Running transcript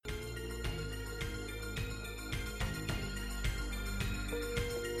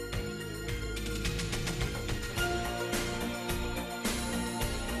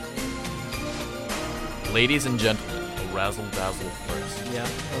Ladies and gentlemen, a Razzle Dazzle first. Yeah.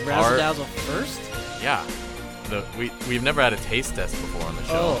 A Razzle Dazzle first? Yeah. We've never had a taste test before on the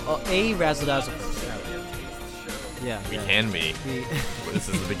show. A Razzle Dazzle first. Yeah. We can be. This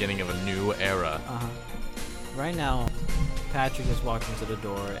is the beginning of a new era. Right now, Patrick just walked into the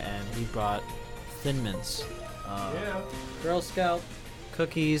door and he brought Thin Mints. Girl Scout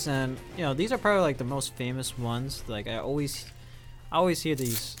cookies, and these are probably like the most famous ones. Like I always hear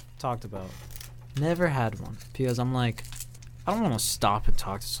these talked about. Never had one because I'm like, I don't want to stop and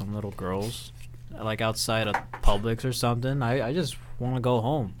talk to some little girls like outside of Publix or something. I just want to go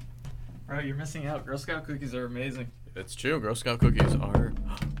home. Bro, you're missing out. Girl Scout cookies are amazing. It's true. Girl Scout cookies are.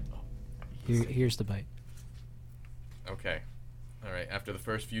 Here's the bite. Okay. All right. After the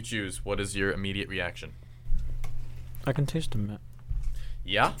first few chews, what is your immediate reaction? I can taste them.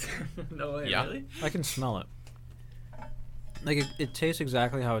 Yeah? No way, Yeah. really? I can smell it. Like it tastes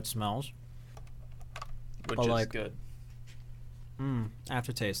exactly how it smells. Which But is like- good.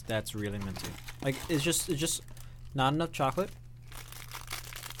 Aftertaste, that's really minty. Like it's just not enough chocolate.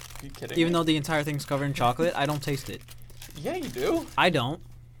 Are you kidding Even me? though the entire thing's covered in chocolate, I don't taste it. Yeah, you do. I don't.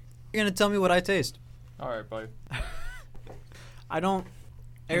 You're gonna tell me what I taste. All right, buddy. I don't.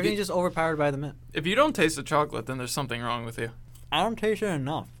 Everything's just overpowered by the mint. If you don't taste the chocolate, then there's something wrong with you. I don't taste it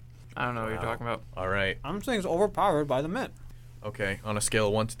enough. I don't know what you're talking about. All right. I'm saying it's overpowered by the mint. Okay. On a scale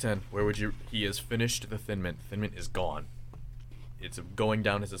of 1 to 10, where would you... He has finished the Thin Mint. Thin Mint is gone. It's going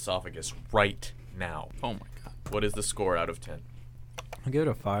down his esophagus right now. Oh my god. What is the score out of 10? I'll give it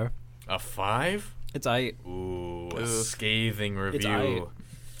a 5. A 5? It's aight. Ooh, a Ugh. scathing review. aight.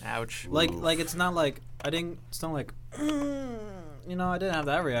 Ouch. Like it's not like it's not like I didn't have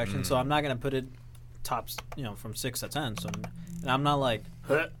that reaction, so I'm not gonna put it tops from 6 to 10. So and I'm not like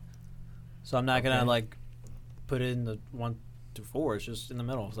so I'm not gonna like put it in the 1 to 4. It's just in the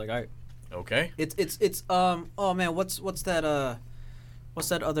middle. It's like Okay. it's oh man, what's that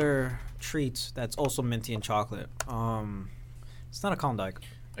other treat that's also minty and chocolate? It's not a Klondike.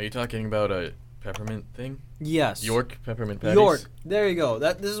 Are you talking about a peppermint thing? Yes. York peppermint patties? York. There you go.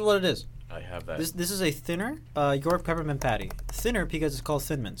 This is what it is. I have that. This is a thinner York peppermint patty. Thinner because it's called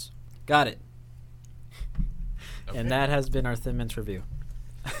Thin Mints. Got it. Okay. And that has been our Thin Mints review.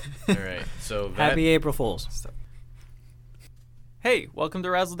 All right. So that... Happy April Fools. Stop. Hey, welcome to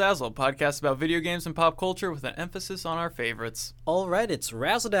Razzle Dazzle, a podcast about video games and pop culture with an emphasis on our favorites. All right, it's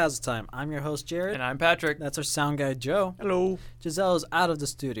Razzle Dazzle time. I'm your host, Jared. And I'm Patrick. That's our sound guy, Joe. Hello. Giselle is out of the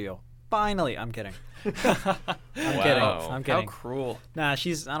studio. Finally. I'm kidding. I'm Wow. kidding. How cruel. Nah, I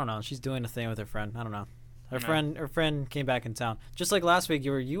don't know. She's doing a thing with her friend. I don't know. Her No. friend came back in town. Just like last week,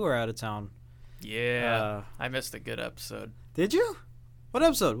 you were out of town. Yeah. I missed a good episode. Did you? What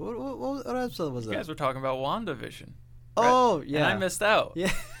episode? What episode was You that? guys were talking about WandaVision. Oh, yeah. And I missed out.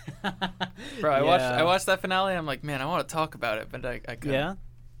 Yeah. Bro, I Yeah. watched that finale and I'm like, man, I want to talk about it, but I couldn't. Yeah.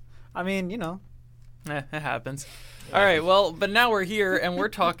 I mean, It happens. All right, well, but now we're here and we're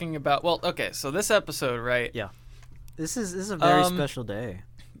talking about, okay, so this episode, right? Yeah. This is a very special day.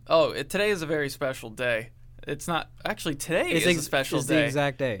 Oh, today is a very special day. It's not, actually, today is a special it's day. the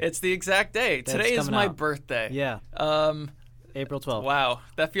exact day. It's the exact day. That's Today is coming my out. birthday. Yeah. April 12th. Wow,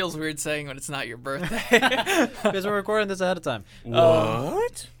 that feels weird saying when it's not your birthday. Because we're recording this ahead of time.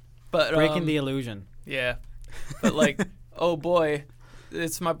 What? But Breaking the illusion. Yeah, but like, oh boy,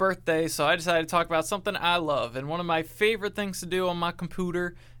 it's my birthday, so I decided to talk about something I love, and one of my favorite things to do on my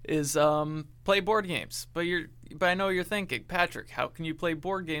computer is play board games. But I know you're thinking, Patrick, how can you play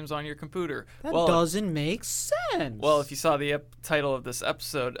board games on your computer? That doesn't make sense. Well, if you saw the title of this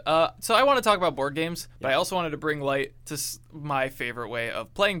episode, so I want to talk about board games, but I also wanted to bring light to my favorite way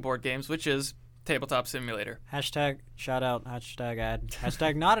of playing board games, which is Tabletop Simulator. Hashtag shout out, hashtag ad.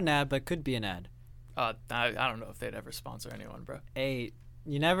 Hashtag not an ad, but could be an ad. I don't know if they'd ever sponsor anyone, bro. Hey,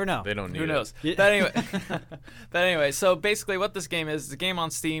 you never know. They don't need Who knows? Yeah. But anyway, so basically what this game is a game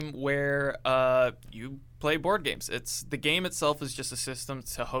on Steam where you play board games. The game itself is just a system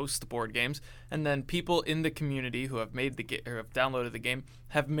to host board games, and then people in the community who have made or have downloaded the game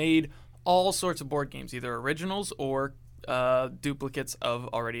have made all sorts of board games, either originals or duplicates of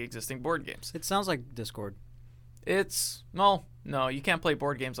already existing board games. It sounds like Discord. No, you can't play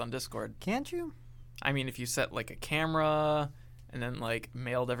board games on Discord. Can't you? I mean, if you set like a camera and then like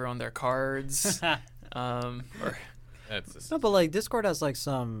mailed everyone their cards, or That's just... No, but like Discord has like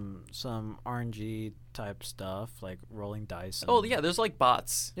some RNG type stuff, like rolling dice. oh yeah, there's like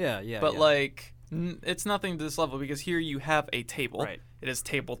bots, yeah, but yeah. like it's nothing to this level because here you have a table. Right. It is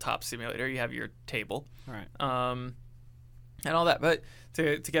Tabletop Simulator. You have your table, Right. and all that. But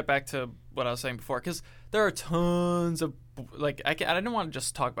to get back to what I was saying before, because there are tons of I didn't want to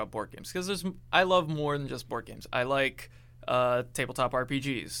just talk about board games because I love more than just board games. I like tabletop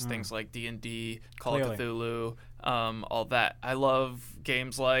RPGs, things like D&D, Call of Cthulhu, all that. I love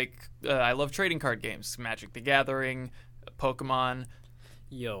games like I love trading card games, Magic the Gathering, Pokemon.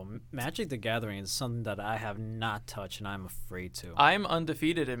 Yo, Magic the Gathering is something that I have not touched, and I'm afraid to. I'm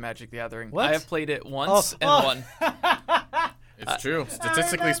undefeated in Magic the Gathering. What? I have played it once and won. It's true.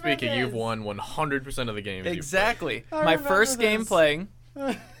 Statistically speaking, you've won 100% of the games. Exactly. My first game playing,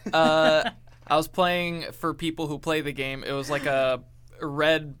 I was playing for people who play the game. It was like a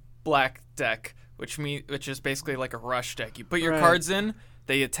red-black deck, which is basically like a rush deck. You put your cards in,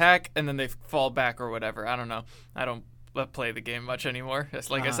 they attack, and then they fall back or whatever. I don't know. I don't play the game much anymore. It's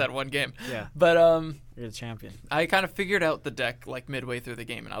like I said, one game. Yeah. But You're the champion. I kind of figured out the deck like midway through the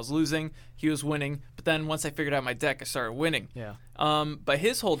game, and I was losing. He was winning, but then once I figured out my deck, I started winning. Yeah. But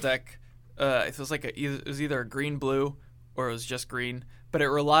his whole deck, it was like it was either a green-blue or it was just green. But it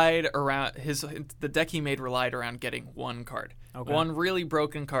relied around the deck he made relied around getting one card, one really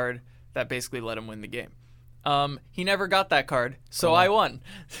broken card that basically let him win the game. He never got that card, so I won,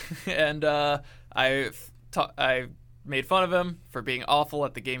 and I made fun of him for being awful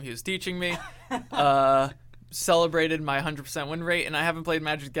at the game he was teaching me. Celebrated my 100% win rate, and I haven't played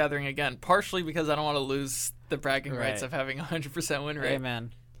Magic the Gathering again, partially because I don't want to lose the bragging rights of having a 100% win rate. Hey,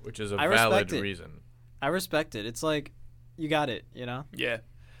 man. Which is a valid it. reason. I respect it. It's like, you got it, you know? Yeah.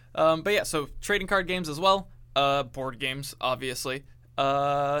 But yeah, so trading card games as well. Board games, obviously.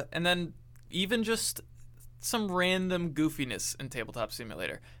 And then even just some random goofiness in Tabletop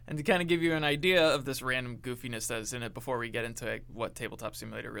Simulator. And to kind of give you an idea of this random goofiness that is in it before we get into what Tabletop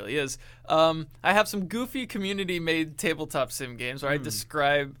Simulator really is, I have some goofy community-made tabletop sim games where I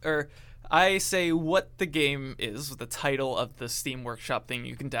describe, or I say what the game is, the title of the Steam Workshop thing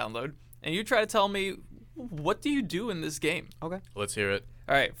you can download, and you try to tell me, what do you do in this game? Okay. Let's hear it.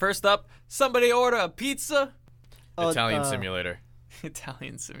 All right, first up, somebody order a pizza. Italian Simulator.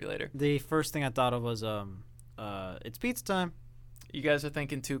 Italian Simulator. The first thing I thought of was, it's pizza time. You guys are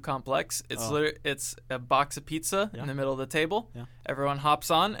thinking too complex. It's a box of pizza in the middle of the table. Yeah. Everyone hops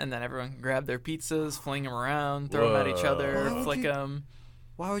on, and then everyone can grab their pizzas, fling them around, throw them at each other, flick them.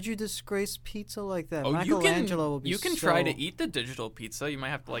 Why would you disgrace pizza like that? Oh, Michelangelo will be you can so... try to eat the digital pizza. You might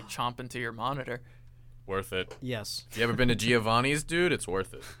have to like chomp into your monitor. Worth it. Yes. You ever been to Giovanni's, dude? It's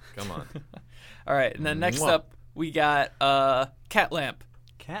worth it. Come on. All right, and then next up we got cat lamp.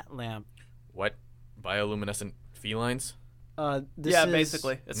 Cat lamp. What? Bioluminescent felines? This yeah, is...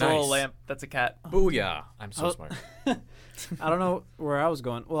 basically. It's a Nice. little lamp that's a cat. Booyah. I'm so smart. I don't know where I was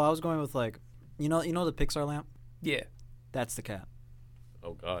going. Well, I was going with like, you know the Pixar lamp? Yeah, That's the cat.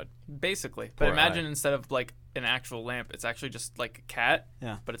 Oh, God. basically. But Poor imagine eye. instead of like an actual lamp, it's actually just like a cat.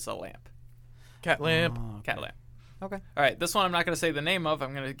 Yeah. But it's a lamp. Cat lamp. Oh, Cat lamp. okay. All right, this one I'm not going to say the name of.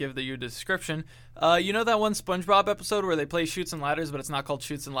 I'm going to give you the description. You know that one SpongeBob episode where they play Chutes and Ladders, but it's not called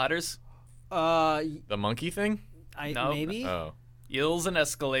Chutes and Ladders? The monkey thing? No. Maybe? Oh. Eels and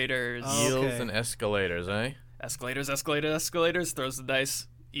escalators. Oh. Eels Okay. and escalators, eh? Escalators. Throws the dice.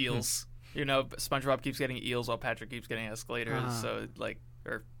 Eels. You know, SpongeBob keeps getting eels while Patrick keeps getting escalators. So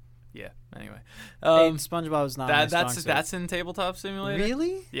anyway. Hey, SpongeBob's not my strong suit. That's in Tabletop Simulator.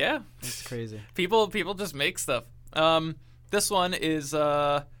 Really? Yeah. That's crazy. People just make stuff. This one is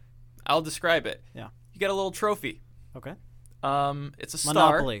I'll describe it. Yeah. You get a little trophy. Okay. It's a star.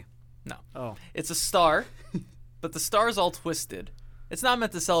 Monopoly. No. Oh. It's a star, but the star's all twisted. It's not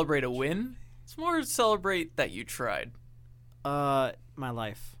meant to celebrate a win. It's more to celebrate that you tried. My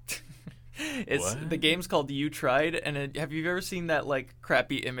life. It's What? the game's called You Tried, and have you ever seen that like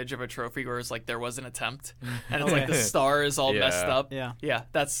crappy image of a trophy where it's like there was an attempt, and it's like the star is all messed Yeah. up? Yeah. Yeah,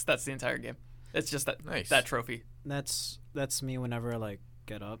 that's the entire game. It's just Nice. that trophy. That's me whenever I like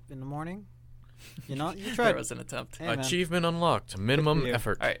get up in the morning. You know, you There tried. was an attempt. Hey, man. Achievement unlocked. Minimum you.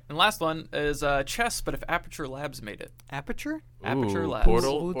 effort. All right, and last one is chess, but if Aperture Labs made it. Aperture? Aperture Ooh, Labs.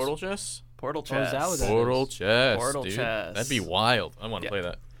 Portal chess? Portal Oh, is chess. that what that Portal is? chess. Portal dude. chess. That'd be wild. I want to Yeah. play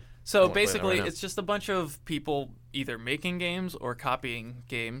that. So wanna play that basically, right now. it's just a bunch of people either making games or copying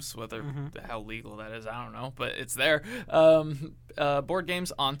games, whether how legal that is, I don't know, but it's there. Board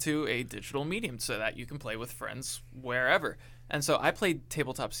games onto a digital medium so that you can play with friends wherever. And so I played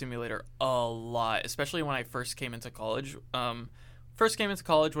Tabletop Simulator a lot, especially when I first came into college. One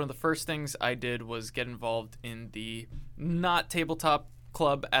of the first things I did was get involved in the not tabletop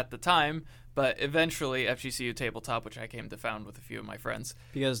club at the time, but eventually FGCU Tabletop, which I came to found with a few of my friends.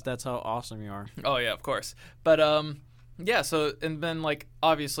 Because that's how awesome you are. Oh yeah, of course. But yeah, so and then like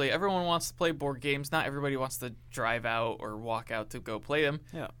obviously everyone wants to play board games. Not everybody wants to drive out or walk out to go play them.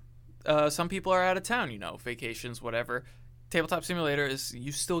 Yeah. Some people are out of town, vacations, whatever. Tabletop Simulator is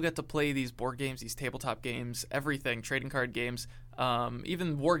you still get to play these board games, these tabletop games, everything, trading card games,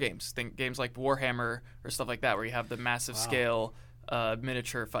 even war games. Think games like Warhammer or stuff like that, where you have the massive scale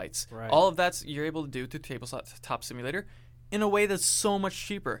miniature fights. Right. All of that's you're able to do through Tabletop Simulator in a way that's so much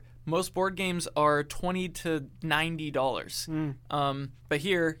cheaper. Most board games are $20 to $90. But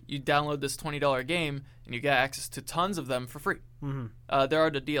here, you download this $20 game, and you get access to tons of them for free. There are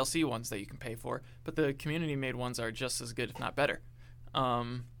the DLC ones that you can pay for, but the community-made ones are just as good, if not better.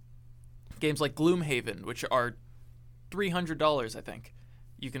 Games like Gloomhaven, which are $300, I think,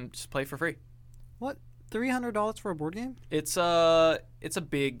 you can just play for free. What? $300 for a board game? It's a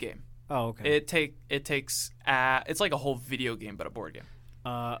big game. Oh, okay. It takes it's like a whole video game, but a board game.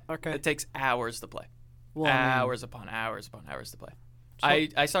 Okay. It takes hours to play. Well, I mean, Hours upon hours upon hours to play.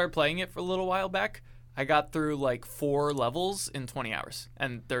 I started playing it for a little while back. I got through like 4 levels in 20 hours,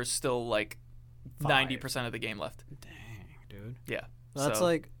 and there's still like 90% of the game left. dang, dude. Yeah. That's so,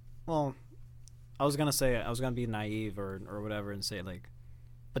 like, well, I was gonna be naive or whatever and say like,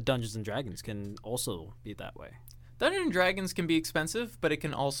 but Dungeons and Dragons can also be that way. Dungeons and Dragons can be expensive, but it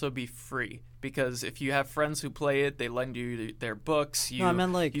can also be free, because if you have friends who play it, they lend you their books. No, I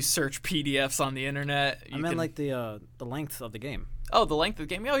meant like you search PDFs on the internet. I meant like the length of the game. Oh, the length of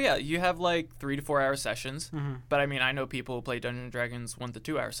the game. Oh yeah, you have like 3 to 4 hour sessions. Mm-hmm. But I mean, I know people who play Dungeons and Dragons 1 to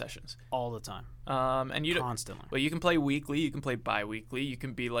 2 hour sessions All the time. And you Constantly. Well, you can play weekly, you can play bi-weekly, you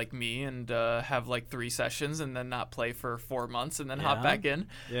can be like me and have like 3 sessions and then not play for 4 months and then hop Yeah. back in.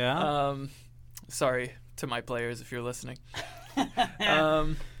 Yeah. Sorry to my players if you're listening.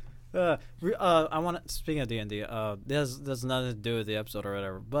 I want to, speaking of D&D, there's nothing to do with the episode or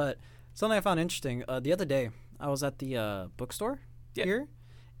whatever, but something I found interesting. The other day, I was at the bookstore here,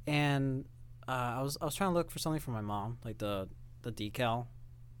 and I was trying to look for something for my mom, like the decal,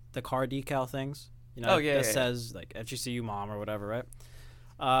 the car decal things. You know, that says like FGCU mom or whatever,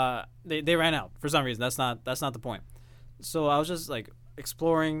 right? They ran out for some reason. That's not the point. So I was just like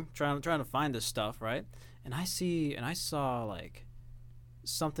exploring, trying to find this stuff, right? And I saw like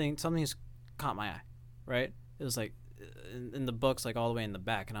something's caught my eye, right? It was like in the books, like all the way in the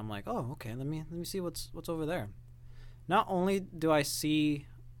back, and I'm like, oh, okay, let me see what's over there. Not only do I see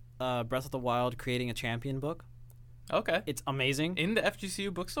Breath of the Wild creating a champion book, Okay. it's amazing. In the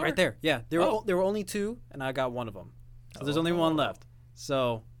FGCU bookstore? Right there, yeah. There were only 2, and I got one of them. So there's only one left.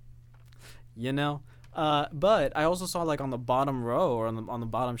 So, you know. But I also saw like on the bottom row or on the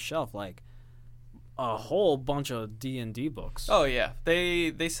bottom shelf like a whole bunch of D&D books. Oh yeah,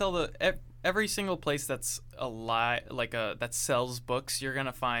 they sell every single place that's that sells books. You're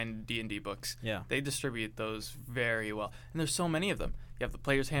gonna find D&D books. Yeah. They distribute those very well, and there's so many of them. You have the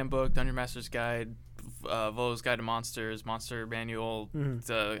Player's Handbook, Dungeon Master's Guide, Volo's Guide to Monsters, Monster Manual.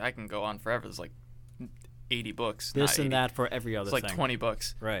 I can go on forever. There's like 80 books. This and that for every other It's like thing. 20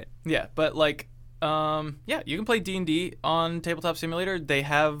 books. Right. Yeah, but like. Yeah, you can play D&D on Tabletop Simulator. They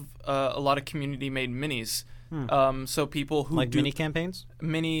have a lot of community-made minis. So people who like do mini campaigns?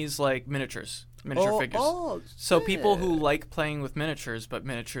 minis like miniature figures. So people who like playing with miniatures, but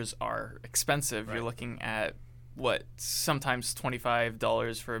miniatures are expensive. Right. You're looking at sometimes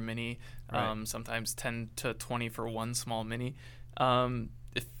 $25 for a mini, Right. sometimes $10 to $20 for one small mini.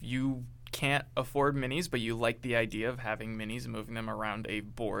 If you can't afford minis, but you like the idea of having minis and moving them around a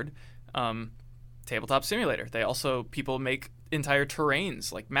board, Tabletop Simulator. People make entire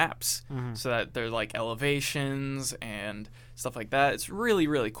terrains, like maps, so that they're like elevations and stuff like that. It's really,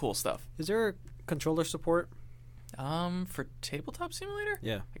 really cool stuff. Is there controller support? For Tabletop Simulator?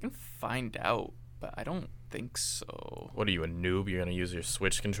 Yeah. I can find out, but I don't think so. What are you, a noob? You're gonna use your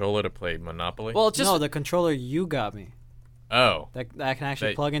Switch controller to play Monopoly? Well, it's just No, the controller you got me. Oh. That I can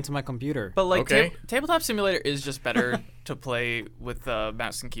actually plug into my computer. But like Okay. Tabletop Simulator is just better to play with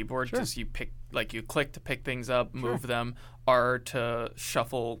mouse and keyboard. Sure. Just you click to pick things up, move them, R to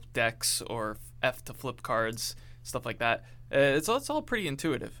shuffle decks, or F to flip cards, stuff like that. It's all pretty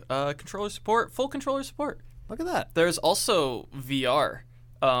intuitive. Controller support, full controller support. Look at that. There's also VR,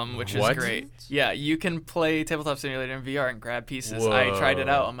 which is What? great. Yeah, you can play Tabletop Simulator in VR and grab pieces. I tried it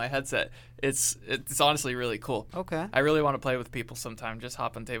out Whoa. on my headset. It's honestly really cool. Okay. I really want to play with people sometime. Just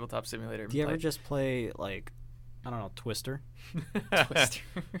hop on Tabletop Simulator. Do you and ever just play like, I don't know, Twister? Twister?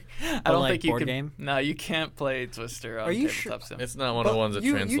 I don't like think you board can. game? No, you can't play Twister on Are you Tabletop sure? Sim. It's not one of the ones that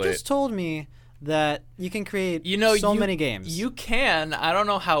you translate. just told me that you can create so many games. You can. I don't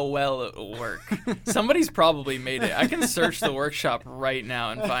know how well it will work. Somebody's probably made it. I can search the workshop right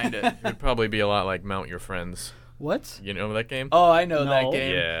now and find it. It'd probably be a lot like Mount Your Friends. What? You know that game? Oh, I know that No.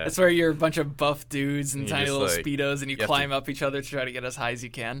 game. Yeah. It's where you're a bunch of buff dudes and You tiny just, little like, speedos, and you you have climb to- up each other to try to get as high as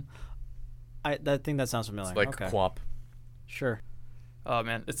you can. I think that sounds familiar. It's like okay. QWOP. Sure. Oh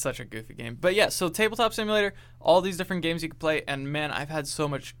man, it's such a goofy game. But yeah, so Tabletop Simulator, all these different games you can play, and man, I've had so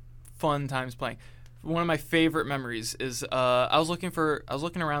much fun times playing. One of my favorite memories is I was looking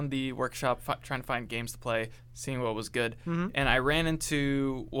around the workshop trying to find games to play, seeing what was good, and I ran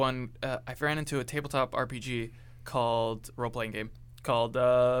into a tabletop RPG role playing game called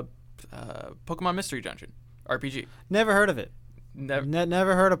Pokemon Mystery Dungeon RPG. Never heard of it.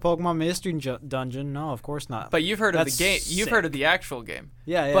 Never heard of Pokemon Mystery Dungeon. No, of course not. But you've heard of the game. You've heard of the actual game.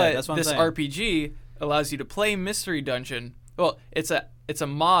 Yeah, but that's what I'm this saying. RPG allows you to play Mystery Dungeon. Well, it's a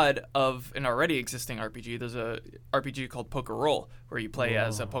mod of an already existing RPG. There's a RPG called Poker Roll where you play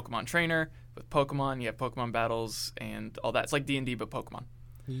as a Pokemon trainer with Pokemon. You have Pokemon battles and all that. It's like D&D but Pokemon.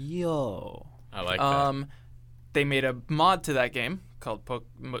 Yo. I like that. They made a mod to that game called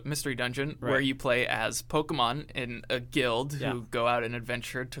Mystery Dungeon where you play as Pokemon in a guild who go out and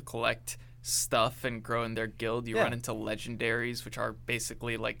adventure to collect stuff and grow in their guild. You run into legendaries, which are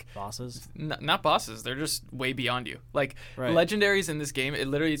basically like bosses. Not bosses. They're just way beyond you. Like legendaries in this game, it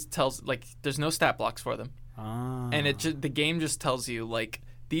literally tells like there's no stat blocks for them, and the game just tells you like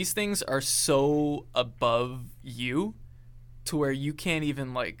these things are so above you to where you can't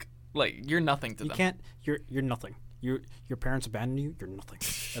even like you're nothing to them. You can't. You're nothing. Your parents abandoned you. You're nothing.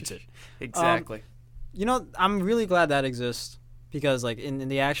 That's it. Exactly. I'm really glad that exists. Because, like, in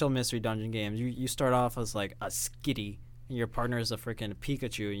the actual Mystery Dungeon games, you start off as, like, a Skitty, and your partner is a freaking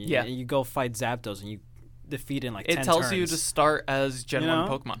Pikachu, and you go fight Zapdos, and you defeat in, like, 10 turns. It tells you to start as Gen 1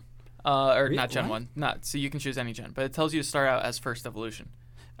 Pokemon. Not Gen what? 1. So you can choose any Gen. But it tells you to start out as First Evolution.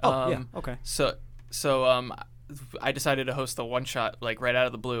 Okay. So I decided to host a one-shot, like, right out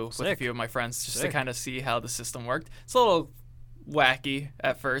of the blue with a few of my friends just to kind of see how the system worked. It's a little wacky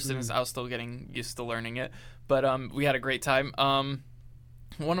at first, and I was still getting used to learning it. But we had a great time.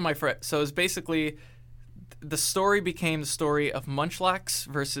 One of my friends, so it was basically the story became the story of Munchlax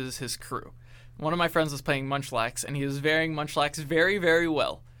versus his crew. One of my friends was playing Munchlax, and he was varying Munchlax very, very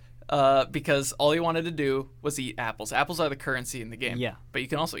well because all he wanted to do was eat apples. Apples are the currency in the game. Yeah. But you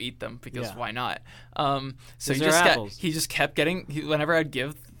can also eat them because why not? So he just kept getting, whenever I'd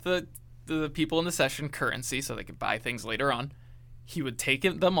give the people in the session currency so they could buy things later on, he would take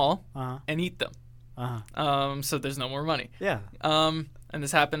them all and eat them. So there's no more money. Yeah. And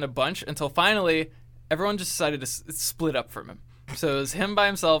this happened a bunch until finally everyone just decided to split up from him. So it was him by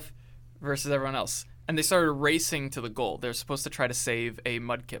himself versus everyone else. And they started racing to the goal. They were supposed to try to save a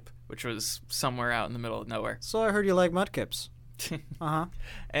Mudkip, which was somewhere out in the middle of nowhere. So I heard you like Mudkips.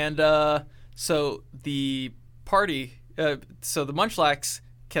 And so the party, so the Munchlax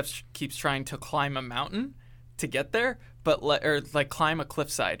keeps trying to climb a mountain to get there, but climb a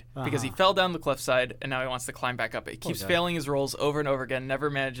cliffside because he fell down the cliffside and now he wants to climb back up it. He keeps failing his rolls over and over again, never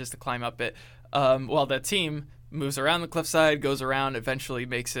manages to climb up it. While the team moves around the cliffside, goes around, eventually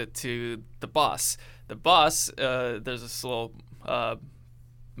makes it to the boss. The boss, there's this little Mudkip.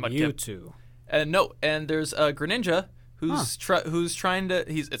 Mewtwo. And there's a Greninja who's trying to.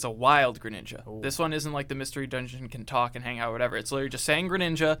 It's a wild Greninja. Ooh. This one isn't like the Mystery Dungeon can talk and hang out, or whatever. It's literally just saying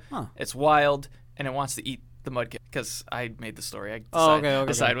Greninja. It's wild and it wants to eat the Mudkip because I made the story. I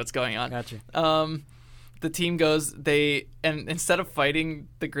decide what's going on. Gotcha. The team goes. And instead of fighting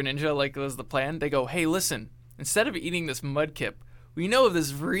the Greninja like was the plan, they go, "Hey, listen! Instead of eating this Mudkip, we know of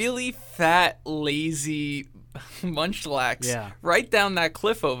this really fat, lazy Munchlax right down that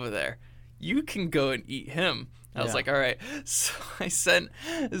cliff over there. You can go and eat him." I was like, all right. So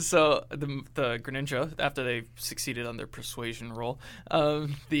the Greninja, after they succeeded on their persuasion roll,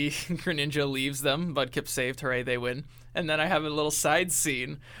 the Greninja leaves them. Mudkip saved. Hooray, they win. And then I have a little side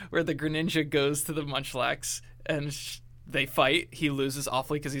scene where the Greninja goes to the Munchlax and they fight. He loses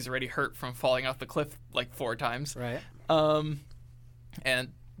awfully because he's already hurt from falling off the cliff like 4 times. Right.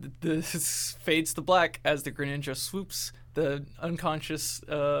 And this fades to black as the Greninja swoops the unconscious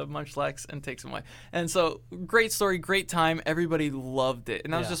Munchlax and takes him away. And so, great story, great time. Everybody loved it.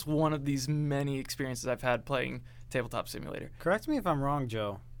 And that was just one of these many experiences I've had playing Tabletop Simulator. Correct me if I'm wrong,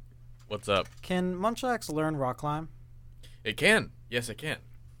 Joe. What's up? Can Munchlax learn rock climb? It can. Yes, it can.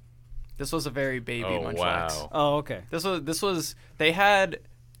 This was a very baby Munchlax. Wow. Oh, okay. This was they had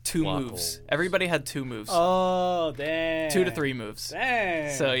 2 Block moves. holes. Everybody had 2 moves. Oh, damn. 2 to 3 moves.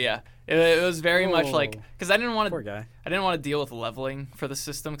 Damn. So yeah, it was very much like because I didn't want Poor guy. to deal with leveling for the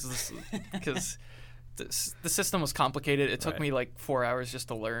system because the system was complicated. It took me like 4 hours just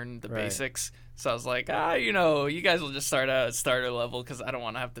to learn the basics. So I was like, you guys will just start out at starter level because I don't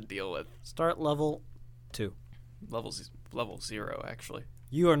want to have to deal with Start level 2. level 0 actually.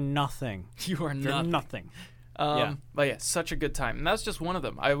 You are nothing. You are You're nothing. nothing. Yeah. But yeah, such a good time, and that's just one of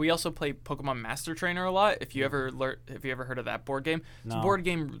them. We also play Pokemon Master Trainer a lot. If you ever heard of that board game, it's a No. board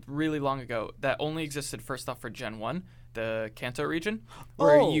game really long ago that only existed first off for Gen 1, the Kanto region,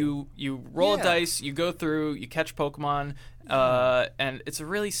 where Oh. you roll Yeah. a dice, you go through, you catch Pokemon, and it's a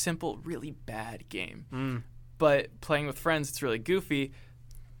really simple, really bad game. But playing with friends, it's really goofy.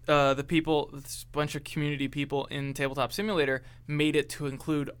 This bunch of community people in Tabletop Simulator made it to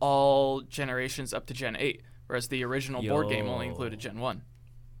include all generations up to Gen 8, whereas the original board game only Yo. included Gen 1.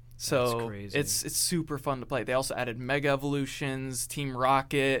 So crazy. it's super fun to play. They also added Mega Evolutions, Team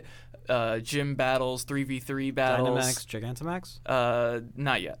Rocket, gym battles, 3v3 battles. Dynamax, Gigantamax?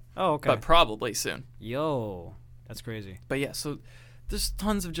 Not yet, Oh, okay. but probably soon. Yo, that's crazy. But yeah, so there's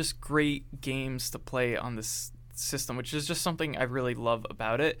tons of just great games to play on this system, which is just something I really love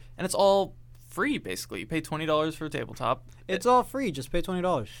about it. And it's all free, basically. You pay $20 for a tabletop. It's all free. Just pay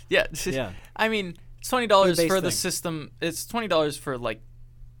 $20. Yeah. Yeah. I mean, it's $20 base for the thing. system. It's $20 for, like,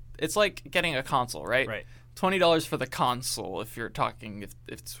 it's like getting a console, right? Right. $20 for the console if you're talking,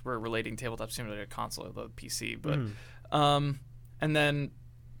 if we're relating Tabletop Simulator to console or the PC. But, and then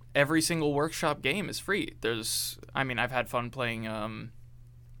every single workshop game is free. I've had fun playing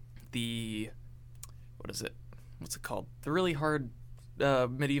what's it called? The really hard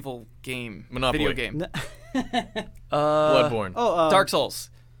medieval game. Monopoly. Video game. Bloodborne. Dark Souls.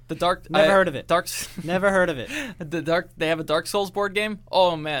 Never heard of it. Dark. Never heard of it. They have a Dark Souls board game.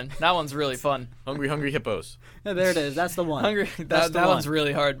 Oh man, that one's really fun. Hungry Hippos. Yeah, there it is. That's the one. That the one's one.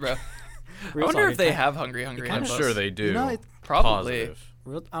 really hard, bro. I Real wonder talk, if they it have Hungry I'm Hippos. sure they do. know, Probably.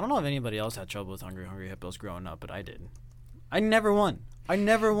 Positive. I don't know if anybody else had trouble with Hungry Hippos growing up, but I did. I never won.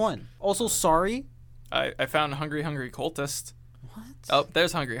 Also, sorry. I found Hungry Cultist. What? Oh,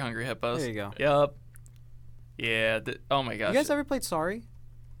 there's Hungry Hippos. There you go. Yup. Yeah. Oh my gosh. You guys ever played Sorry?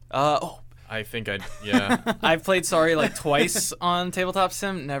 I think yeah. I've played Sorry like twice on Tabletop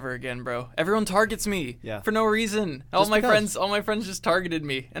Sim. Never again, bro. Everyone targets me for no reason. All my friends just targeted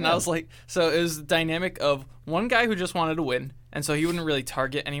me, and I was like, so it was the dynamic of one guy who just wanted to win, and so he wouldn't really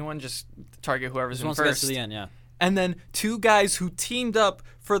target anyone, just target whoever's in Once it gets first. to the end, yeah. And then two guys who teamed up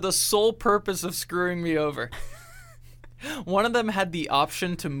for the sole purpose of screwing me over. One of them had the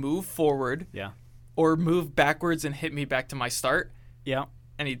option to move forward, Yeah. or move backwards and hit me back to my start, Yeah.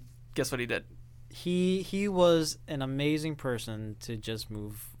 and guess what he did? He was an amazing person to just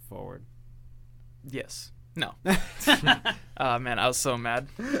move forward. Yes. No. Man, I was so mad.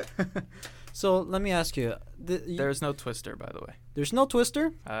 So let me ask you. There's no twister, by the way. There's no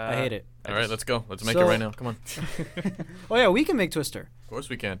Twister? I hate it. All right, let's go. Let's make it right now. Come on. Oh yeah, we can make Twister. Of course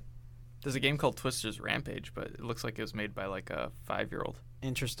we can. There's a game called Twister's Rampage, but it looks like it was made by like a 5-year-old.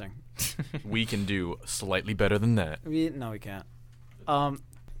 Interesting. We can do slightly better than that. No, we can't.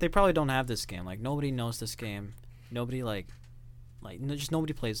 They probably don't have this game. Like nobody knows this game. Nobody just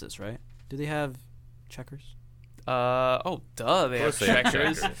nobody plays this, right? Do they have checkers? They have They have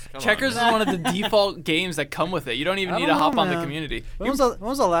Checkers. Come on. Checkers is one of the default games that come with it. You don't even I need don't to hop know, on the man. community. When was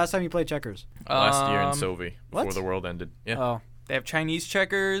the last time you played checkers? Last year in Um, Sovi, what? before the world ended. Yeah. Oh. They have Chinese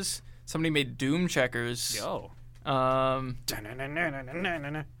checkers. Somebody made Doom checkers. Yo.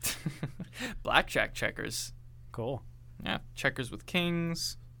 Blackjack checkers. Cool. Yeah, checkers with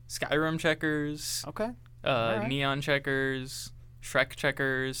kings. Skyrim checkers. Okay. Alright. Neon checkers. Shrek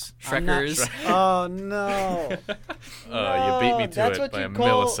checkers. I'm not- Shrekers. Oh no. You beat me to that's it what by you a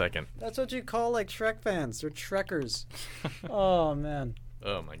call- millisecond. That's what you call like Shrek fans. They're Shrekkers. Oh man.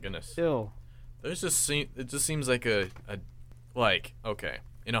 Oh my goodness. Ew. It just seems like okay,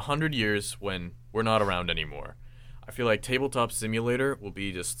 in 100 years when we're not around anymore, I feel like Tabletop Simulator will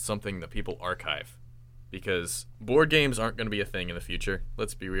be just something that people archive, because board games aren't going to be a thing in the future.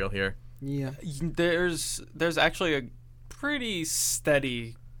 Let's be real here. Yeah. There's actually a pretty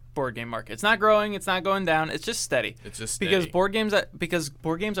steady board game market. It's not growing, it's not going down, it's just steady. It's just because steady. board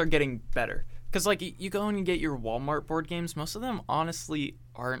games are getting better. Because like you go and you get your Walmart board games, most of them honestly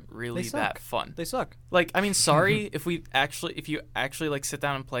aren't really They suck. that fun. They suck. Like, I mean, sorry if you actually like sit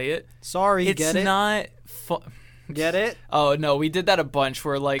down and play it. Sorry, It's get it? not fun. Get it? Oh no, we did that a bunch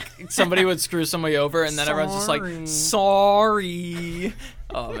where like somebody would screw somebody over and then everyone's just like, Sorry. sorry.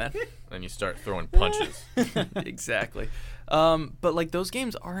 Oh man. Then you start throwing punches. Exactly. But like those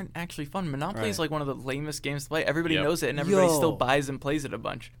games aren't actually fun. Monopoly is Right. like one of the lamest games to play. Everybody Yep. knows it and everybody Yo. still buys and plays it a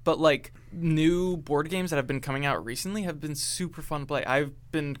bunch. But like new board games that have been coming out recently have been super fun to play. I've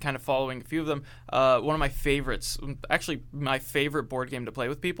been kind of following a few of them. One of my favorites, actually my favorite board game to play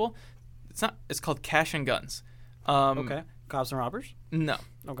with people, it's called Cash and Guns. Okay. Cops and robbers? No.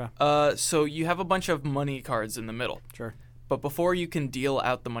 Okay. So you have a bunch of money cards in the middle. Sure. But before you can deal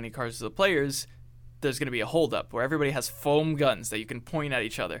out the money cards to the players, there's going to be a holdup where everybody has foam guns that you can point at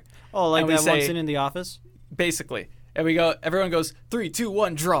each other. Oh, like And we that one say- scene in The Office? Basically. And everyone goes 3, 2,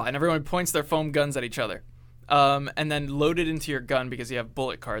 1, draw, and everyone points their foam guns at each other. And then loaded into your gun, because you have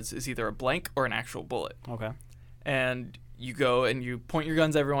bullet cards, is either a blank or an actual bullet. Okay. And you go and you point your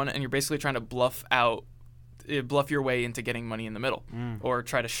guns at everyone, and you're basically trying to bluff your way into getting money in the middle, or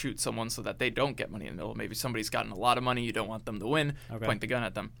try to shoot someone so that they don't get money in the middle. Maybe somebody's gotten a lot of money, you don't want them to win, Okay. point the gun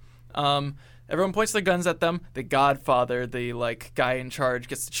at them. Everyone points their guns at them. The Godfather, the like guy in charge,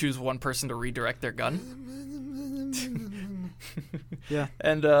 gets to choose one person to redirect their gun. Yeah.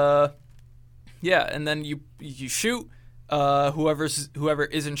 And and then you shoot. Whoever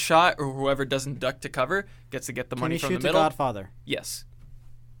isn't shot or whoever doesn't duck to cover gets to get the Can money you from shoot the the middle. Godfather? Yes.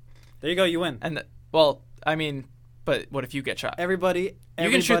 There you go. You win. And but what if you get shot? Everybody. You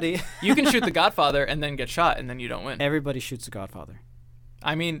can shoot the Godfather and then get shot, and then you don't win. Everybody shoots the Godfather.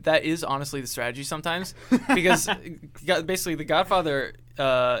 I mean, that is honestly the strategy sometimes, because basically the Godfather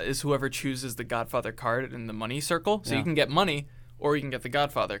is whoever chooses the Godfather card in the money circle. So Yeah. you can get money, or you can get the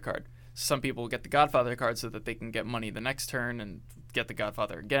Godfather card. Some people get the Godfather card so that they can get money the next turn and get the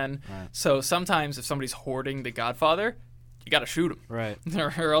Godfather again. Right. So sometimes if somebody's hoarding the Godfather, you got to shoot them. Right.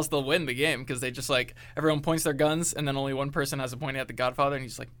 Or else they'll win the game, because they just like, everyone points their guns and then only one person has a point at the Godfather, and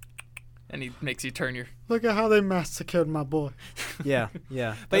he's like, and he makes you turn your. Look at how they massacred my boy. Yeah.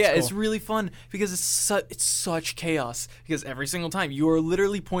 Yeah. But that's yeah, it's cool. really fun because it's such chaos, because every single time you are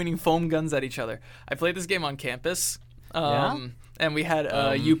literally pointing foam guns at each other. I played this game on campus, and we had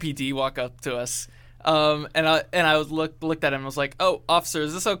UPD walk up to us. And I was looked at him and was like, "Oh, officer,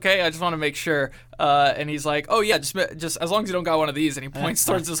 is this okay? I just want to make sure." And he's like, "Oh yeah, just as long as you don't got one of these." And he points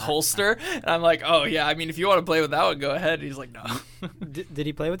towards his holster, and I'm like, "Oh yeah, I mean, if you want to play with that one, go ahead." And he's like, "No." Did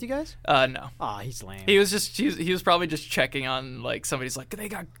he play with you guys? No. Aw, he's lame. He was probably just checking on, like, somebody's like, they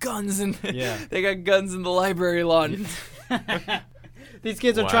got guns in Yeah. they got guns in the library lawn. These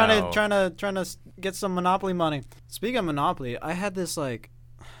kids are Wow. trying to get some Monopoly money. Speaking of Monopoly, I had this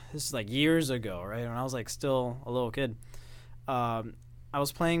is like years ago, right? When I was like still a little kid. I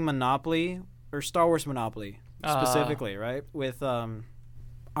was playing Monopoly, or Star Wars Monopoly specifically, right? With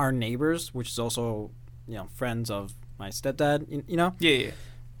our neighbors, which is also, friends of my stepdad, you know? Yeah.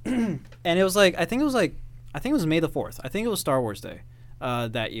 And it was like I think it was May the 4th. I think it was Star Wars Day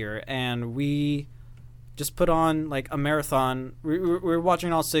that year, and we just put on like a marathon. We were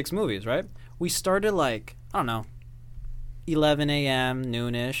watching all 6 movies, right? We started like, I don't know, 11 a.m.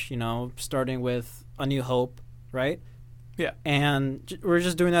 noonish, starting with A New Hope, right? Yeah. And we're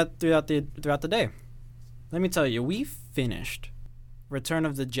just doing that throughout the day. Let me tell you, we finished Return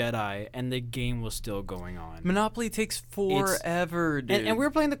of the Jedi, and the game was still going on. Monopoly takes forever, dude. And we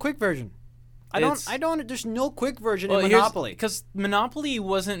were playing the quick version. There's no quick version in here's- Monopoly. Because Monopoly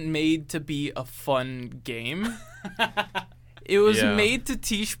wasn't made to be a fun game. It was Yeah. made to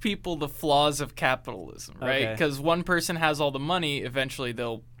teach people the flaws of capitalism, right? Okay. Because one person has all the money, eventually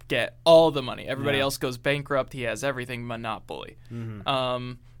they'll get all the money. Everybody Yeah. else goes bankrupt. He has everything. Monopoly.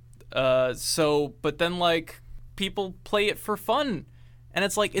 Mm-hmm. But then like people play it for fun. And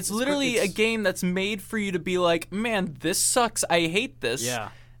it's like, it's literally a game that's made for you to be like, man, this sucks. I hate this. Yeah.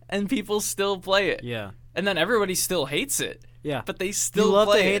 And people still play it. Yeah. And then everybody still hates it. Yeah. But they still you love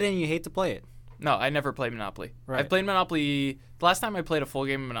play to hate it and you hate to play it. No, I never played Monopoly. Right. I played Monopoly. The last time I played a full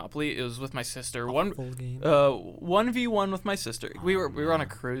game of Monopoly, it was with my sister. Full game. 1v1 with my sister. We were on a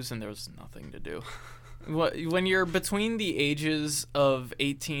cruise and there was nothing to do. When you're between the ages of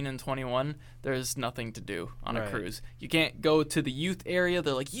 18 and 21, there's nothing to do on a Right. cruise. You can't go to the youth area.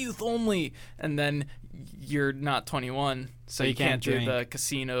 They're like, youth only. And then you're not 21, so you can't do drink. the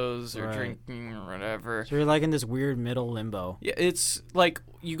casinos or Right. drinking or whatever. So you're like in this weird middle limbo. Yeah, it's like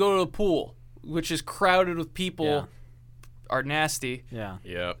you go to a pool, which is crowded with people, Yeah. are nasty. Yeah.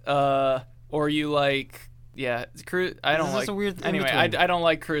 Yep. Or you like, cruise. I don't This is like. a weird Anyway, I in-between. don't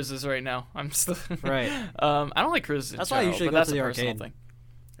like cruises right now. I'm still Right. I don't like cruises. In That's why I general, usually but go that's to the a personal arcade.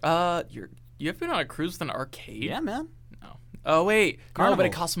 thing. You've been on a cruise with an arcade? Yeah, man. No. Oh wait, no, but Carnival.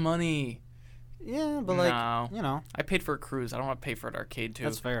 it costs money. Yeah, but No. I paid for a cruise. I don't want to pay for an arcade too.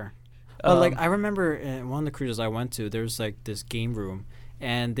 that's fair. But like Um, I remember one of the cruises I went to, there's like this game room,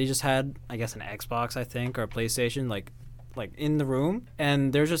 and they just had, I guess, an Xbox, I think, or a PlayStation, like in the room,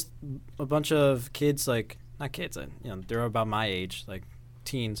 and there's just a bunch of kids, like not kids, they're about my age, like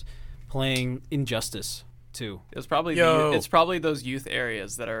teens, playing Injustice 2. It's probably Yo. it's probably those youth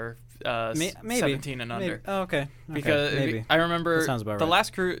areas that are Maybe 17 and Maybe. under. Oh, okay. Because maybe. I remember That sounds about the right.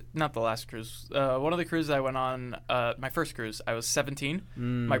 last cruise, not the last cruise, one of the cruises I went on, my first cruise, I was 17,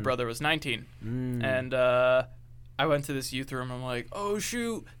 my brother was 19, and I went to this youth room. I'm like, oh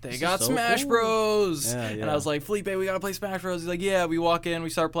shoot, they This is got so Smash cool. Bros. Yeah, And yeah. I was like, Felipe, we gotta play Smash Bros. He's like, yeah. We walk in, we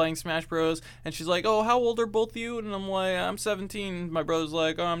start playing Smash Bros. And she's like, oh, how old are both of you? And I'm like, I'm 17. My brother's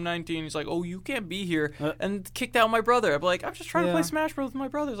like, oh, I'm 19. He's like, oh, you can't be here. And kicked out my brother. I'm like, I'm just trying to play Yeah. Smash Bros. With my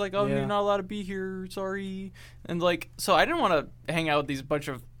brother. He's like, oh, Yeah. you're not allowed to be here. Sorry. And like, so I didn't want to hang out with these bunch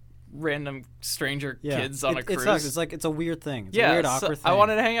of random stranger kids on a cruise. It sucks. It's like it's a weird thing. It's Yeah, a weird, so awkward thing. I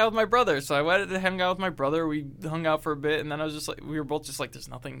wanted to hang out with my brother, so I wanted to hang out with my brother. We hung out for a bit, and then I was just like, we were both just like, there's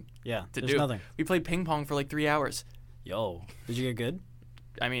nothing Yeah, to there's do. nothing. We played ping pong for like 3 hours. Yo, did you get good?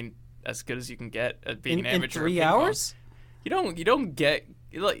 I mean, as good as you can get at being In an amateur. at 3 ping pong. hours? You don't get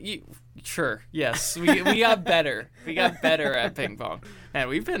like you. Sure, yes, we got better. We got better at ping pong, and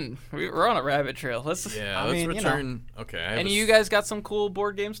we're on a rabbit trail. Let's. Yeah, I let's mean, you know. return. Okay. I have Any a of you s- guys got some cool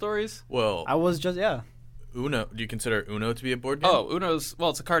board game stories? Well, I was just Uno. Do you consider Uno to be a board game? Oh, Uno's.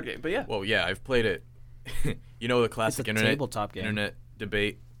 Well, it's a card game, but yeah. Well, yeah, I've played it. You know the classic a tabletop game. internet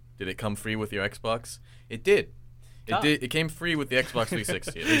debate. Did it come free with your Xbox? It did. It Ah. did. It came free with the Xbox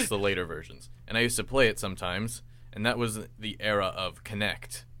 360, at least the later versions. And I used to play it sometimes, and that was the era of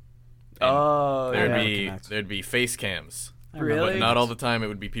Kinect. And Oh, there'd yeah. be Kinect. there'd be face cams. I remember Really? But not all the time. It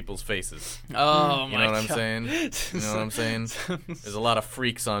would be people's faces. Oh You my know what I'm God. saying? You know what I'm saying? There's a lot of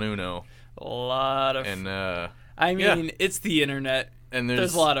freaks on Uno, A lot of. and I yeah. mean, it's the internet. there's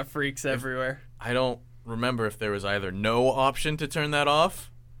There's a lot of freaks everywhere. I don't remember if there was either no option to turn that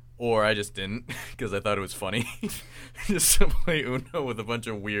off, or I just didn't because I thought it was funny just to play Uno with a bunch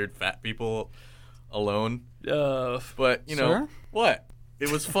of weird fat people alone. But you know Sir? what? It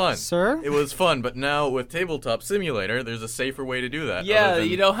was fun. Sir? It was fun. But now with Tabletop Simulator, there's a safer way to do that. Yeah, other than,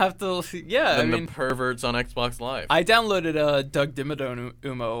 you don't have to. Yeah, I than mean, the perverts on Xbox Live. I downloaded Doug Dimmadome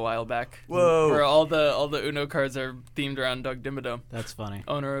Uno a while back. Whoa. Where all the Uno cards are themed around Doug Dimmadome, That's funny.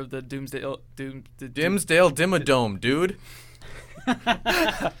 owner of the Dimsdale Dimsdale Dimmadome, dude.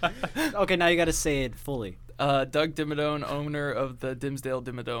 Okay, now you got to say it fully. Doug Dimmadome, owner of the Dimsdale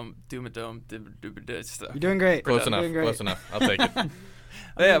Dimmadome. You're doing great. Close You're enough. doing great. Close enough. I'll take it.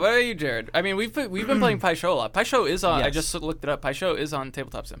 Yeah, what about you, Jared? I mean, we've been playing Pai Sho a lot. Pai Sho is on. I Yes. just looked it up. Pai Sho is on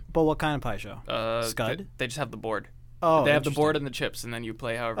Tabletop Sim. But what kind of pie show? Scud? They just have the board. Oh, They have the interesting. board and the chips, and then you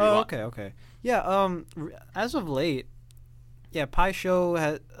play however you Oh, want. okay. Yeah. As of late, yeah, Pi Show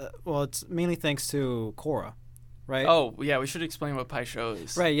has. Well, it's mainly thanks to Korra, right? Oh, yeah, we should explain what Pai Sho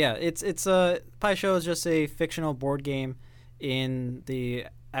is. Right. Yeah. It's Pi Show is just a fictional board game in the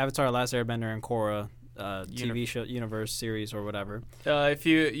Avatar: Last Airbender and Korra TV show universe series or whatever. If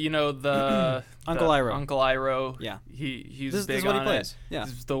you know the Uncle Iroh. Uncle Iroh. Yeah. He's This big is what he on plays. it. Yeah.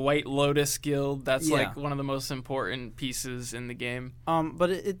 It's the White Lotus Guild. That's Yeah. like one of the most important pieces in the game. But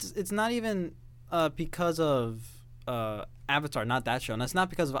it's not even because of Avatar, not that show. And it's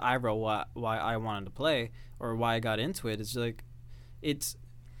not because of Iroh why I wanted to play or why I got into it. It's like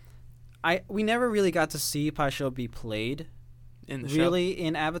we never really got to see Pai Sho be played In the really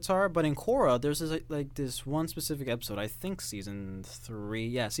in Avatar, but in Korra there's this one specific episode, I think season 3,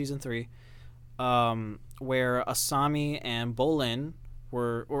 where Asami and Bolin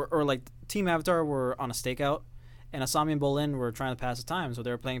were or like Team Avatar were on a stakeout, and Asami and Bolin were trying to pass the time, so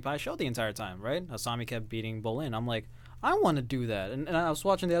they were playing Pai Sho the entire time, right? Asami kept beating Bolin. I'm like, I want to do that, and I was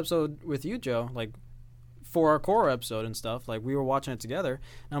watching the episode with you, Joe, like for our Korra episode and stuff. Like we were watching it together,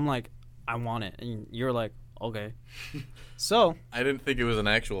 and I'm like, I want it, and you're like, okay. So I didn't think it was an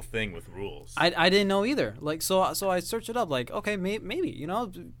actual thing with rules. I didn't know either. Like so I searched it up. Like okay, maybe you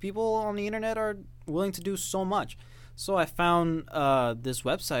know people on the internet are willing to do so much. So I found this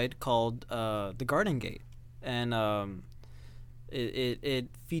website called The Garden Gate, and it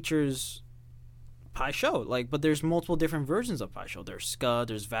features Pai Sho. Like, but there's multiple different versions of Pai Sho. There's Scud,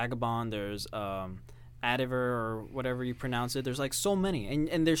 there's Vagabond, there's Adiver or whatever you pronounce it. There's like so many,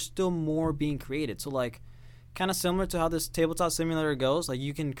 and there's still more being created. So like, kind of similar to how this tabletop simulator goes. Like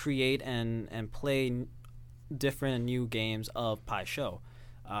you can create and play different and new games of Pai Sho,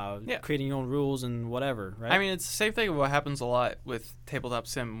 creating your own rules and whatever. Right? I mean, it's the same thing. What happens a lot with Tabletop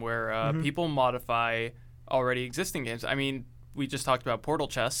Sim, where people modify already existing games. I mean, we just talked about Portal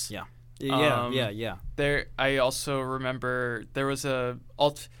Chess. Yeah. Yeah. There, I also remember there's a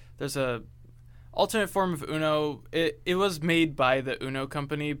alternate form of Uno. It was made by the Uno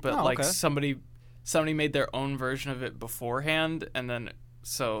company, but okay. somebody made their own version of it beforehand, and then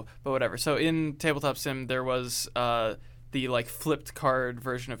but whatever. So in Tabletop Sim, there was the like flipped card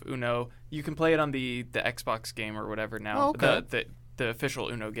version of Uno. You can play it on the Xbox game or whatever now. Oh, okay. The official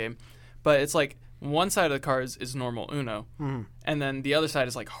Uno game, but it's like one side of the cards is normal Uno, and then the other side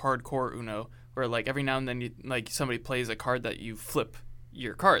is like hardcore Uno, where like every now and then somebody plays a card that you flip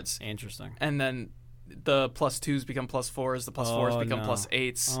your cards. Interesting. And then the +2s become +4s, the +4s become no.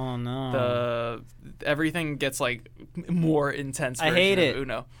 +8s. Oh no. Everything gets like more intense. I hate version of it.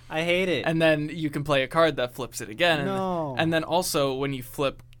 Uno. I hate it. And then you can play a card that flips it again. No. And then also when you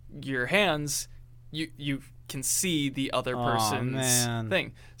flip your hands, you can see the other person's man.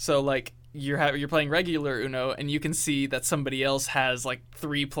 thing. So like you're playing regular Uno and you can see that somebody else has like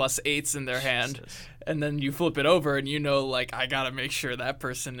 3 +8s in their hand. Jesus. And then you flip it over and you know like I got to make sure that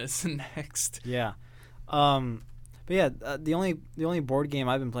person is next. Yeah. But yeah, the only board game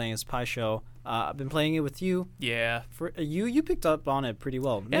I've been playing is Pi Show. I've been playing it with you. Yeah. For you picked up on it pretty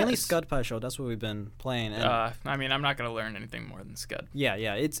well. Mainly it's- Scud Pi Show. That's what we've been playing. And I mean, I'm not going to learn anything more than Scud. yeah.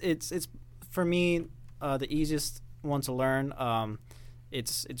 It's for me the easiest one to learn.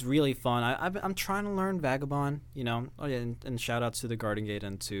 It's really fun. I'm trying to learn Vagabond. You know. Oh yeah, and shout out to the Garden Gate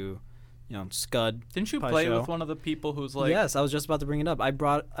and to, Scud. Didn't you Pi play Show. with one of the people who's like Yes, I was just about to bring it up. I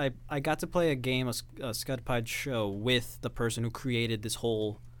got to play a game of Scud Pi Show with the person who created this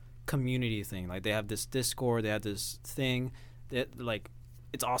whole community thing. Like they have this Discord, they have this thing. Like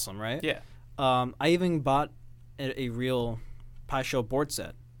it's awesome, right? Yeah. I even bought a real Pi Show board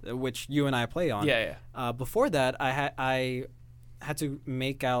set, which you and I play on. Yeah. Before that, I had to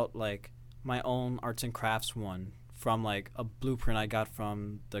make out like my own arts and crafts one from like a blueprint I got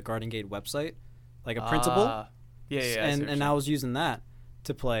from the Garden Gate website, like a printable. Yeah. I see what And you're I saying. was using that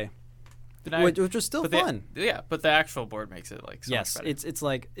to play, Did I- which was still but fun. but the actual board makes it like so Yes, much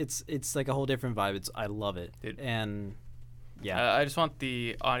better. it's like a whole different vibe. I love it. Dude. And yeah, I just want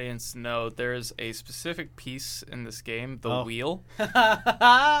the audience to know there's a specific piece in this game, the Oh. wheel,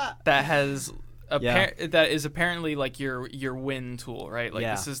 that has Yeah. that is apparently like your win tool, right? Like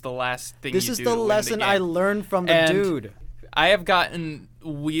Yeah. this is the last thing. this you is do the to win lesson I game. learned from the And- dude. I have gotten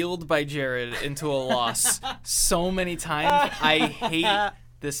wheeled by Jared into a loss so many times. I hate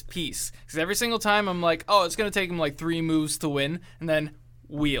this piece because every single time I'm like, oh, it's gonna take him like 3 moves to win, and then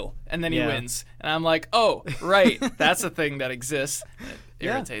wheel, and then he Yeah. wins, and I'm like, oh, right, that's a thing that exists. It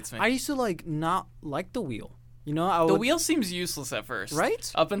Yeah. irritates me. I used to like not like the wheel. I The would, wheel seems useless at first,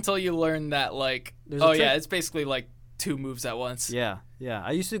 Right? Up until you learn that, like, There's a oh yeah, trick. it's basically like 2 moves at once. Yeah.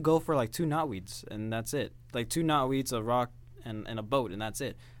 I used to go for like 2 knotweeds, and that's it. Like 2 knotweeds, a rock, and a boat, and that's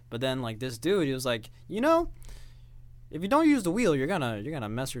it. But then like this dude, he was like, if you don't use the wheel, you're gonna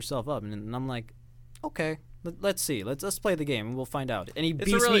mess yourself up. And I'm like, okay, let's see, let's play the game, and we'll find out. And he It's a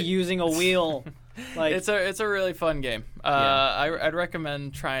beats really- me using a wheel. Like It's a really fun game. I'd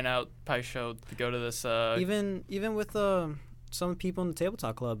recommend trying out Pi Show to go to this. even with some people in the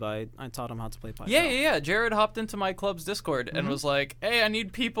tabletop club, I taught them how to play Pi Show. Yeah. Jared hopped into my club's Discord and Mm-hmm. was like, "Hey, I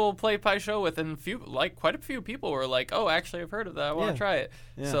need people to play Pi Show with," and quite a few people were like, "Oh, actually, I've heard of that. I want Yeah. to try it."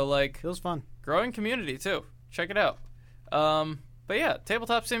 Yeah. So like, It was fun. growing community too. Check it out. But yeah,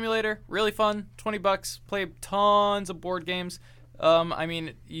 Tabletop Simulator, really fun. $20. Play tons of board games. I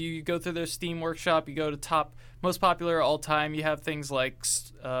mean, you go through their Steam Workshop. You go to most popular all time. You have things like,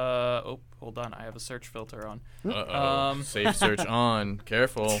 hold on, I have a search filter on. Uh-oh. Safe search on.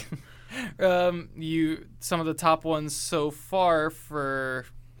 Careful. Some of the top ones so far for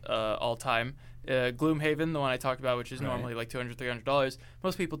all time. Gloomhaven, the one I talked about, which is Right. normally like $200, $300.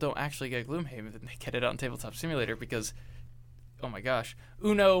 Most people don't actually get Gloomhaven. They get it on Tabletop Simulator because, oh my gosh,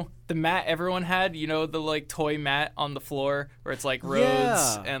 Uno, the mat everyone had, the like toy mat on the floor where it's like roads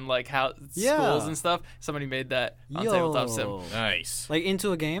Yeah. and like how Yeah. schools and stuff. Somebody made that on Tabletop Sim. Nice. Like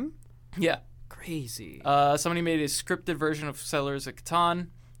into a game. Yeah. Crazy. Somebody made a scripted version of Settlers of Catan,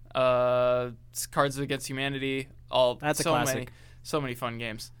 Cards Against Humanity. That's a so classic. many, so many fun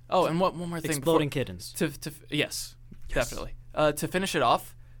games. Oh, and one more thing. Exploding kittens. Yes, definitely. To finish it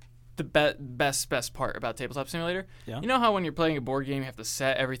off, the best part about Tabletop Simulator. Yeah. You know how when you're playing a board game, you have to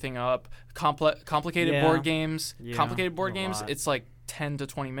set everything up. Complicated Yeah. board games. Yeah, Complicated board a games. lot. It's like 10 to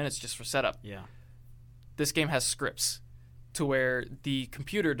 20 minutes just for setup. Yeah. This game has scripts to where the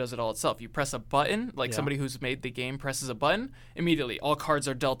computer does it all itself. You press a button, like Yeah. somebody who's made the game presses a button, immediately all cards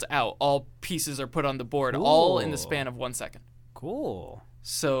are dealt out, all pieces are put on the board, all in the Cool. span of 1 second. Cool.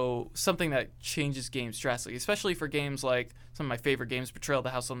 So something that changes games drastically, especially for games like some of my favorite games, Betrayal of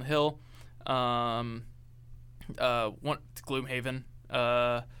the House on the Hill, Gloomhaven,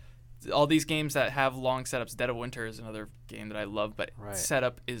 all these games that have long setups. Dead of Winter is another game that I love, but Right.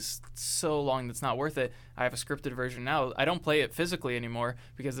 setup is so long that's not worth it. I have a scripted version now. I don't play it physically anymore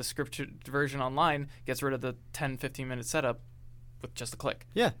because the scripted version online gets rid of the 10-15 minute setup with just a click.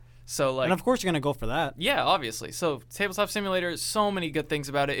 Yeah. So like, And of course you're gonna go for that. yeah, obviously. So Tabletop Simulator, so many good things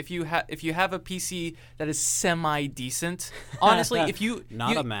about it. If you have a PC that is semi decent, honestly, if you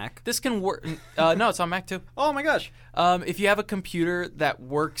Not a Mac. this can work. No, it's on Mac too. Oh my gosh. If you have a computer that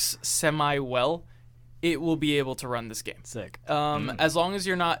works semi well, it will be able to run this game. Sick. As long as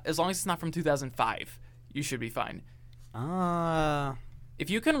it's not from 2005, you should be fine. If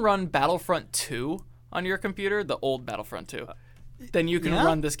you can run Battlefront 2 on your computer, the old Battlefront 2, then you can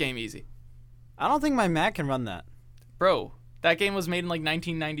run this game easy. I don't think my Mac can run that. Bro, that game was made in like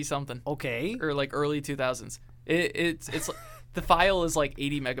 1990 something. Okay. Or like early 2000s. It's the file is like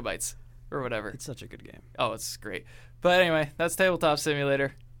 80 megabytes or whatever. It's such a good game. Oh, it's great. But anyway, that's Tabletop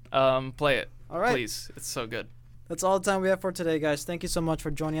Simulator. Play it. All right. Please. It's so good. That's all the time we have for today, guys. Thank you so much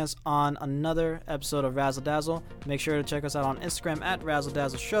for joining us on another episode of Razzle Dazzle. Make sure to check us out on Instagram at Razzle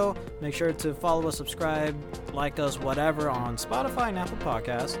Dazzle Show. Make sure to follow us, subscribe, like us, whatever, on Spotify and Apple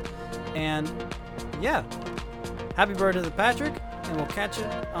Podcasts. And yeah, happy birthday to Patrick, and we'll catch you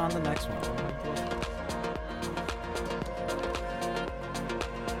on the next one.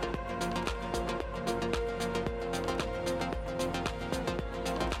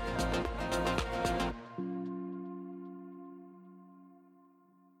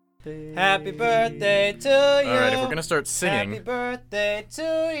 Happy birthday to you. All right, if we're gonna start singing, Happy birthday to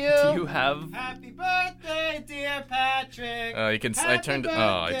you. Do you have... Happy birthday, dear Patrick. you can. I turned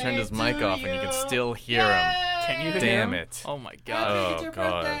his mic off, and you can still hear him. Can you hear Damn him? it. Oh my god. Oh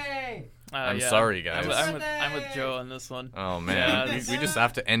god. I'm Yeah. sorry, guys. I'm with Joe on this one. Oh man, Yeah, we just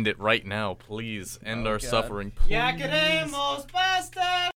have to end it right now. Please end our God. suffering. Please. Yakademos, basta.